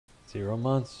0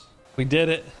 months. We did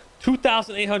it.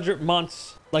 2,800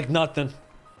 months. Like nothing.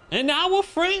 And now we're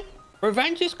free.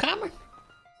 Revenge is coming.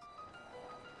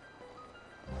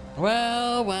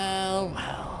 Well, well,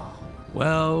 well.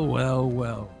 Well, well,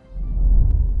 well.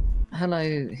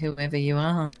 Hello, whoever you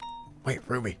are. Wait,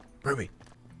 Ruby.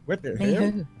 What the Me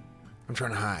hell? who? I'm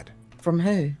trying to hide. From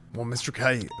who? Well, Mr.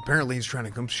 K, apparently he's trying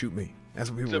to come shoot me. That's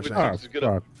what people were saying. Oh,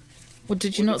 fuck. Well,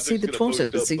 did you not see the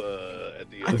Twitter?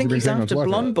 I think he's after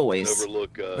blonde boys.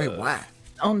 Wait, why?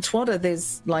 On Twitter,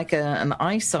 there's like an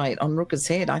eyesight on Rooker's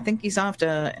head. I think he's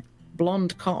after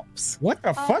blonde cops. What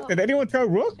the fuck? Did anyone tell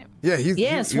Rook? Yeah,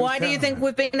 Yes, he was why do you telling think me.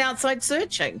 we've been outside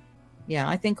searching? Yeah,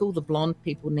 I think all the blonde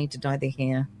people need to dye their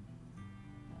hair.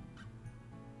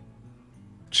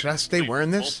 Should I stay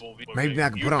wearing this? Maybe I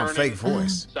can put on a fake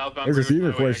voice. It's a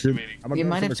serious question. You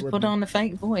might have to put on a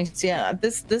fake voice. Yeah,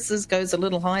 this goes a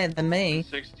little higher than me.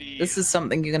 This is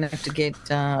something you're going to have to get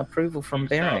approval from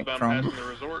Barrick from.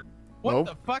 What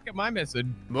the fuck am I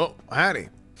missing? Well, howdy.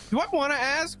 Do I want to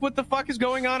ask what the fuck is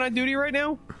going on duty right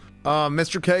now?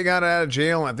 Mr. K got out of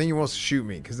jail, and I think he wants to shoot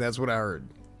me, because that's what I heard.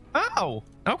 Oh,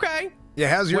 okay. Yeah,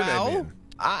 how's your day been?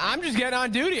 I'm just getting on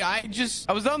duty. I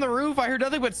was on the roof. I heard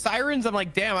nothing but sirens. I'm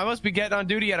like, damn, I must be getting on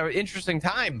duty at an interesting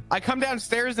time. I come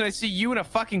downstairs and I see you in a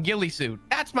fucking ghillie suit.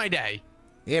 That's my day.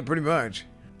 Yeah, pretty much.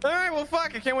 All right, well,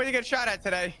 fuck. I can't wait to get shot at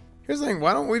today. Here's the thing.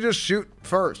 Why don't we just shoot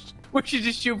first? We should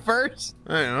just shoot first.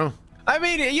 I don't know. I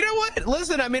mean, you know what?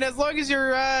 Listen, I mean, as long as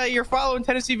you're following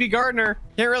Tennessee v. Gardner,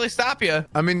 can't really stop you.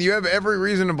 I mean, you have every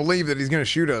reason to believe that he's going to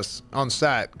shoot us on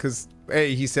sight, because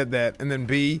A, he said that, and then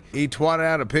B, he twatted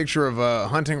out a picture of a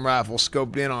hunting rifle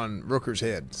scoped in on Rooker's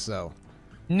head, so.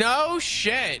 No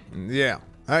shit. Yeah.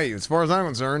 Hey, as far as I'm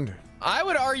concerned. I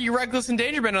would argue reckless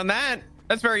endangerment on that.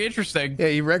 That's very interesting. Yeah,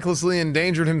 he recklessly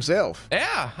endangered himself.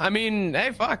 Yeah, I mean,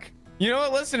 hey, fuck. You know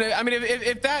what? Listen, I mean,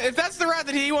 if that's the route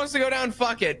that he wants to go down,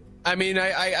 fuck it. I mean,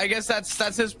 I guess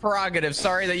that's his prerogative.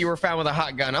 Sorry that you were found with a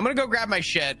hot gun. I'm gonna go grab my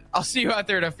shit. I'll see you out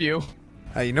there in a few.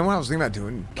 Hey, you know what I was thinking about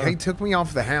doing? Kay took me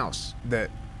off the house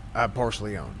that I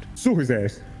partially owned. Sue his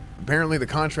ass. Apparently the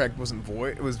contract wasn't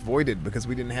void. It was voided because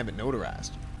we didn't have it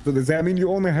notarized. So does that mean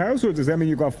you own the house, or does that mean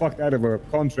you got fucked out of a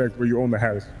contract where you own the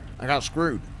house? I got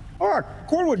screwed. Oh,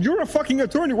 Cornwood, you're a fucking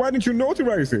attorney. Why didn't you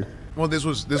notarize it? Well, this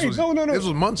was no. This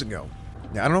was months ago.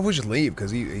 Yeah, I don't know if we should leave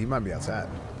because he might be outside.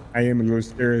 I am a little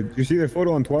scared. You see that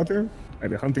photo on Twitter?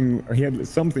 Like the hunting, he had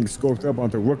something scoped up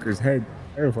onto Rooker's head.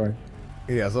 Terrifying.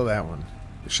 Yeah, I saw that one.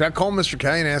 Should I call Mr.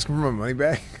 K and ask him for my money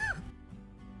back?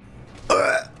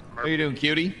 How you doing,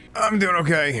 cutie? I'm doing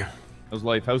okay. How's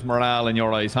life? How's morale in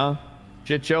your eyes, huh?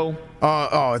 Shit show?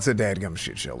 Oh, it's a dadgum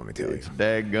shit show, let me tell you. It's a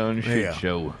dadgun shit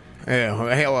show.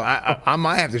 Yeah, hell, I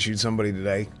might have to shoot somebody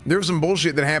today. There was some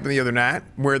bullshit that happened the other night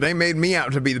where they made me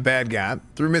out to be the bad guy,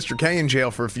 threw Mr. K in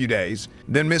jail for a few days.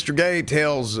 Then Mr. K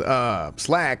tells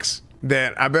Slacks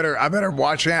that I better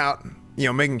watch out, you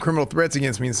know, making criminal threats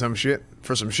against me and some shit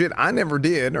for some shit I never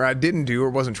did or I didn't do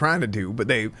or wasn't trying to do, but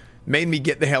they made me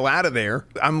get the hell out of there.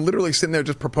 I'm literally sitting there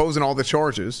just proposing all the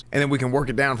charges, and then we can work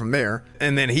it down from there.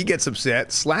 And then he gets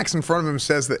upset, Slacks in front of him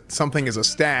says that something is a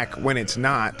stack when it's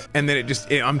not, and then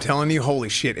I'm telling you, holy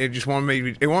shit, it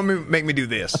wanted to make me do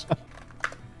this.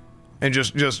 And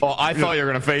just Oh, I thought you were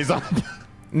gonna phase up.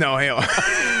 No, hell.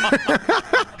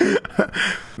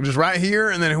 Just right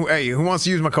here, and then who wants to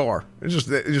use my car? It's just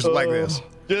like this.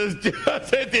 Just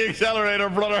hit the accelerator,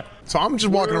 brother. So I'm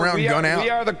just walking around gun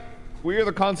out. We are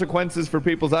the consequences for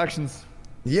people's actions.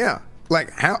 Yeah. Like,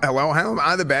 how am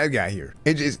I the bad guy here?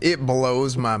 It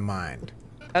blows my mind.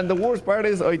 And the worst part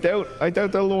is, I doubt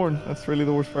they'll learn. That's really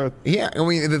the worst part. Yeah, I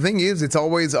mean, the thing is, it's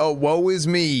always, oh, woe is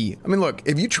me. I mean, look,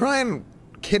 if you try and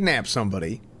kidnap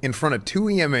somebody in front of 2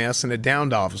 EMS and a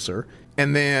downed officer,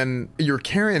 and then you're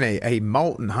carrying a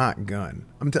molten hot gun.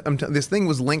 This thing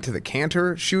was linked to the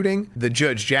Cantor shooting, the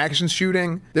Judge Jackson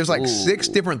shooting. There's like 6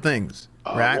 different things.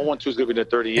 Right? 112 is going to be the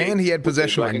 38. And he had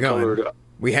possession of a gun.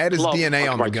 We had his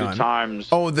DNA on the gun.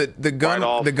 Oh,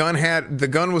 the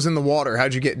gun was in the water.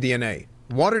 How'd you get DNA?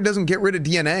 Water doesn't get rid of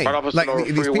DNA. Like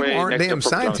these people aren't damn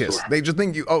scientists. They just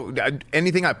think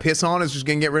anything I piss on is just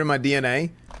gonna get rid of my DNA.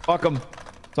 Fuck them.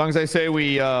 As long as I say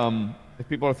if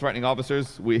people are threatening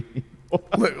officers, we.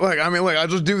 look, I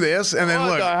just do this and then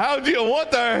What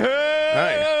the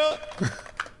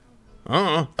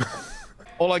hell? Hey.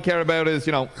 All I care about is,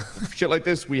 shit like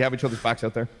this. We have each other's backs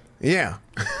out there. Yeah.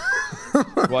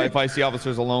 Well, if I see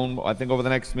officers alone, I think over the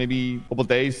next maybe couple of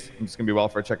days, I'm just gonna be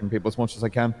welfare checking people as much as I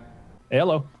can. Hey,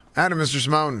 hello. Adam, Mr.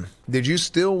 Simone, did you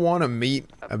still want to meet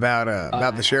about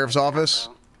the sheriff's office?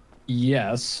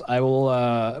 Yes, I will.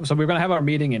 So we're gonna have our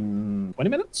meeting in 20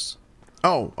 minutes.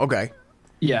 Oh, okay.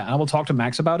 Yeah, I will talk to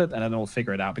Max about it, and then we'll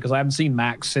figure it out, because I haven't seen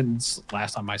Max since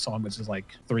last time I saw him, which is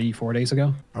like 3-4 days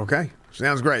ago. Okay,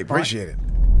 sounds great. Appreciate it.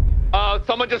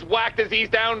 Someone just whacked Aziz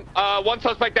down. One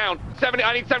suspect down.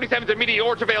 I need 77 to immediate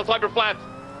Orchardvale, Cyber Flats.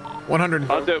 100.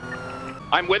 I'll do.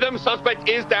 I'm with him. Suspect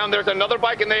is down. There's another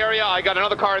bike in the area. I got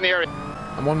another car in the area.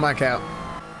 I'm on mic out.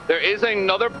 There is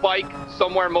another bike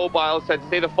somewhere mobile. Said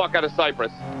stay the fuck out of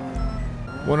Cyprus.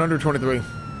 123.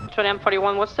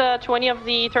 20M41. What's the 20 of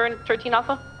the 13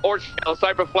 Alpha? Orchardvale,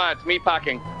 Cyber Flats. Meat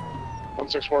packing.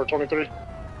 16423.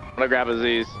 I'm gonna grab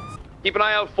Aziz. Keep an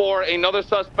eye out for another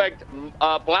suspect.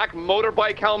 Black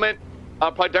motorbike helmet.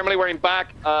 Primarily wearing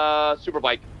black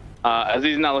superbike.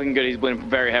 Aziz is not looking good. He's bleeding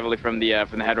very heavily from the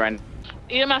head right now.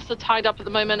 EMS are tied up at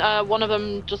the moment. One of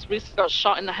them just recently got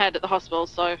shot in the head at the hospital,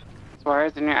 so.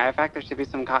 Suarez, in your IFAC, there should be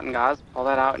some cotton gauze. Pull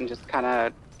that out and just kind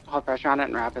of hold pressure on it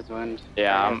and wrap his wound.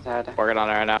 Yeah, I'm working on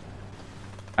it right now.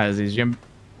 Aziz, Jim.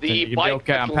 The bike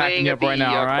okay. I'm packing you up right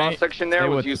now, all right? Section there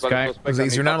was used by the suspect.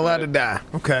 Aziz, you're not allowed to die.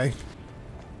 Okay.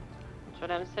 So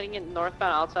I'm sitting in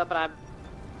northbound Alta, but I'm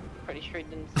pretty sure he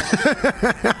didn't.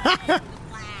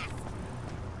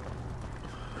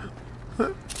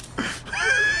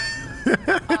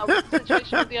 What's the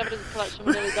situation with the evidence collection?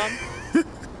 We're nearly done.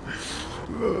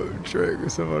 Oh, Trigger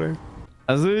somebody.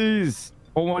 Aziz,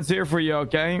 what's here for you,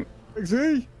 okay? Big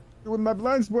C, you with my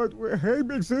blind spot. Hey,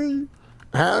 Big C.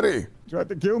 Howdy. Tried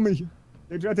to kill me.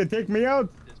 They tried to take me out.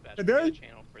 Today?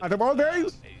 Out of all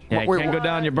days? Yeah, you can't go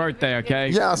down your birthday, okay?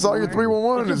 Yeah, I saw your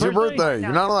 311. It's your birthday.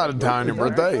 You're not allowed to die on your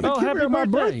birthday. Oh, happy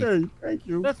birthday. Thank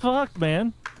you. That's fucked,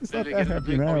 man. It's not that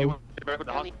happy now.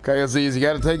 Okay, Aziz, you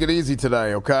got to take it easy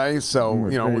today, okay? So,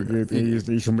 you know,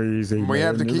 we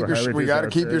have to keep we got to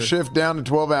keep your shift down to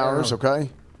 12 hours,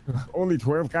 okay? Only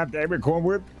 12, goddamn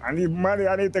Cornwood. I need money.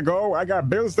 I need to go. I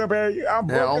got bills to pay. I'm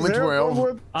broke. Yeah, only 12.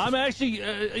 Cornwood. I'm actually,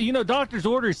 you know, doctor's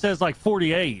order says like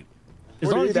 48.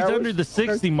 As long as he's under the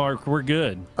 60 mark, we're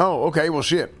good. Oh, okay. Well,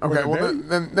 shit. Okay, well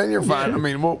then you're fine. I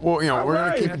mean, we'll you know, we're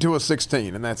gonna keep it to a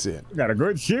 16, and that's it. You got a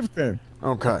good shift then.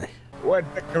 Okay. What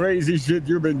the crazy shit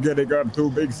you been getting up to,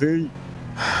 Big C?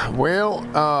 Well,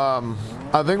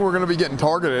 I think we're gonna be getting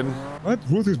targeted. What?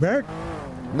 Ruth is back?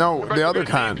 No, the other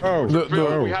kind. Oh,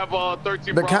 we have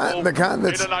 13 the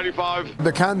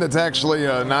kind that's actually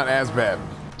not as bad.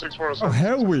 Oh,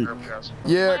 hell week.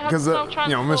 Yeah, because you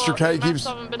know, Mr. K keeps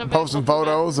posting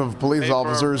photos of police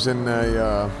officers in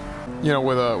a you know,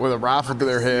 with a rifle to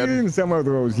their head. Seen some of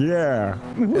those, yeah.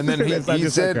 And then he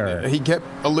said he kept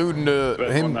alluding to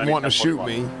him wanting to shoot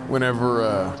me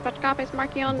whenever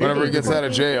he gets out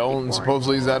of jail, and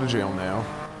supposedly he's out of jail now.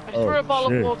 I just threw a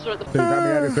bottle of water at the. They got me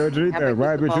out of surgery. They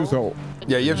ride with you, so.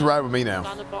 Yeah, you have to ride with me now.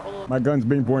 My gun's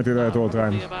being pointed at all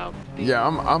times. Yeah,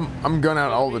 I'm gun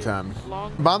out all the time.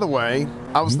 By the way,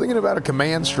 I was thinking about a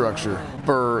command structure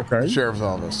for the sheriff's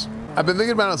office. I've been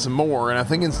thinking about it some more, and I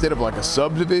think instead of like a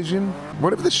subdivision,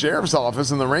 what if the sheriff's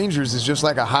office and the Rangers is just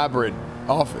like a hybrid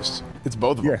office? It's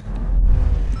both of them. Yeah.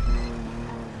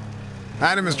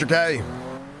 Howdy, Mr. K.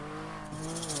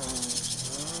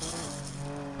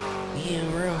 You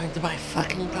ruined my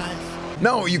fucking life.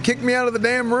 No, you kicked me out of the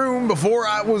damn room before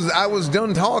I was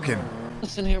done talking.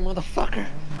 Listen here, motherfucker.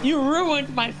 You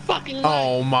ruined my fucking life.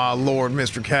 Oh my lord,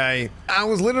 Mr. K. I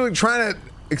was literally trying to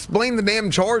explain the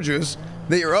damn charges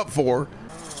that you're up for.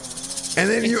 And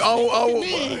then you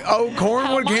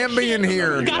Cornwood can't be in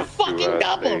here. You got a fucking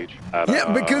double.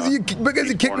 Yeah, because you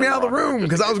kicked me out of the room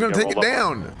because I was gonna take it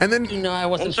down. And then you know I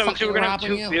wasn't fucking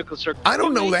robbing you. I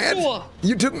don't know that.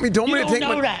 You told me to take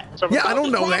my. Yeah, I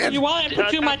don't know that. You want to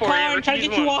put you in my car and try to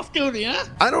get you off duty, huh?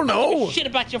 I don't know. Shit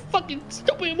about your fucking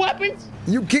stupid weapons.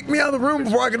 You kicked me out of the room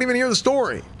before I could even hear the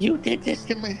story. You did this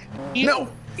to me. No.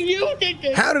 You did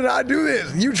this. How did I do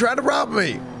this? You tried to rob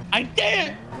me. I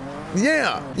did.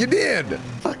 Yeah, you did.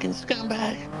 Fucking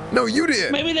scumbag. No, you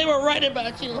did. Maybe they were right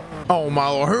about you. Oh my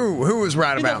lord, who was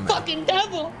right about me? The fucking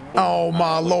devil. Oh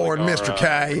my lord, Mr.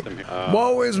 K.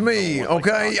 Woe is me,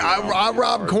 okay? I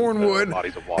robbed Cornwood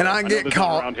and I get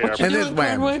caught. And this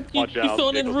man. You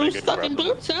throwing in roof sucking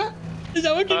boots, huh? Is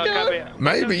that what you're doing?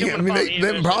 Maybe. I mean,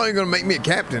 they're probably gonna make me a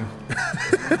captain.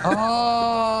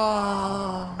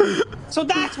 Oh. So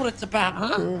that's what it's about,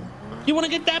 huh? You want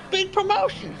to get that big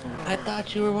promotion? I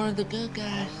thought you were one of the good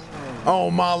guys.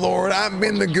 Oh my lord, I've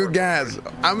been the good guys.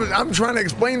 I'm trying to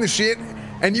explain the shit,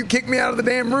 and you kick me out of the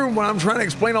damn room when I'm trying to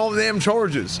explain all the damn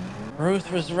charges.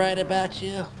 Ruth was right about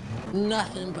you.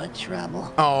 Nothing but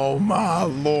trouble. Oh my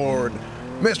lord,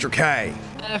 Mr. K.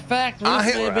 In fact, Ruth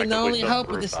may have been the only hope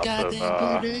of this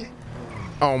goddamn booty.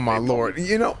 Oh my lord,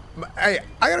 you know, hey,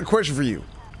 I got a question for you.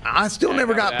 I still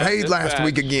never got paid last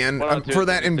week again for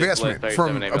that 102, investment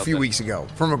from a few weeks ago,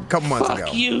 from a couple months ago.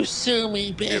 Fuck you, sue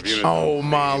me, bitch. Oh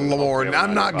my lord,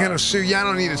 I'm not gonna sue you. I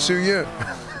don't need to sue you.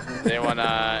 Anyone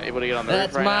able to get on the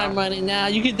That's roof right my money now.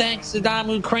 You can thank Saddam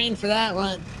Hussein for that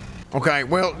one. Okay,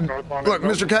 well, look,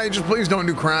 Mr. K, just please don't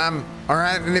do crime, all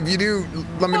right? And if you do,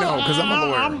 let me know, because I'm a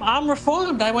lawyer. I'm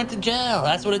reformed. I went to jail.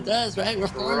 That's what it does, right?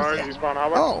 Reformed.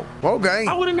 Oh, okay.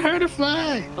 I wouldn't hurt a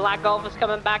fly. Black Golf is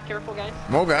coming back. Careful, guys.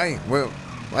 Okay, well,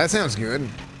 that sounds good.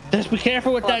 Just be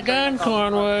careful with that gun,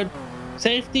 Cornwood.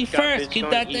 Safety first. Keep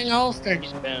that thing holstered.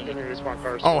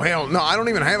 Oh, hell, no, I don't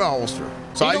even have a holster.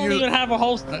 So You don't even have a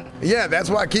holster. Yeah, that's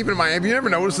why I keep it in my... Have you never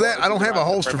noticed that? I don't have a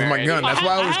holster for my gun. That's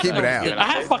why I always keep it out. I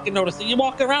have fucking noticed it. You're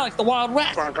walking around like the Wild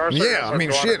West. Yeah, I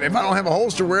mean, shit, if I don't have a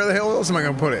holster, where the hell else am I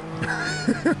going to put it?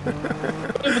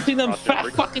 Between them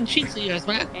fat fucking cheeks of yours,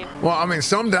 man. Well, I mean,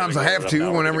 sometimes I have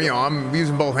to whenever, I'm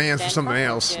using both hands for something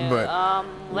else, but...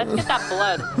 Let's get that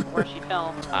blood where she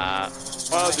fell.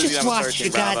 Just watch your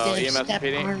goddamn step,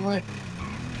 Cornwood.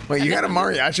 Wait, you got a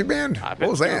mariachi band? What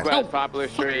was that? Poplar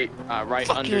Street, right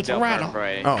under Del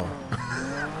Parkway. Oh.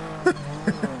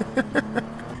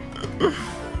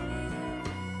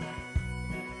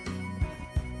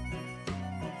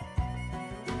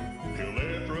 He'll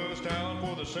left Rust Town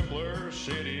for the simpler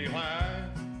city life,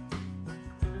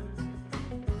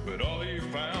 but all he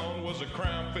found was a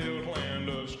crime-filled land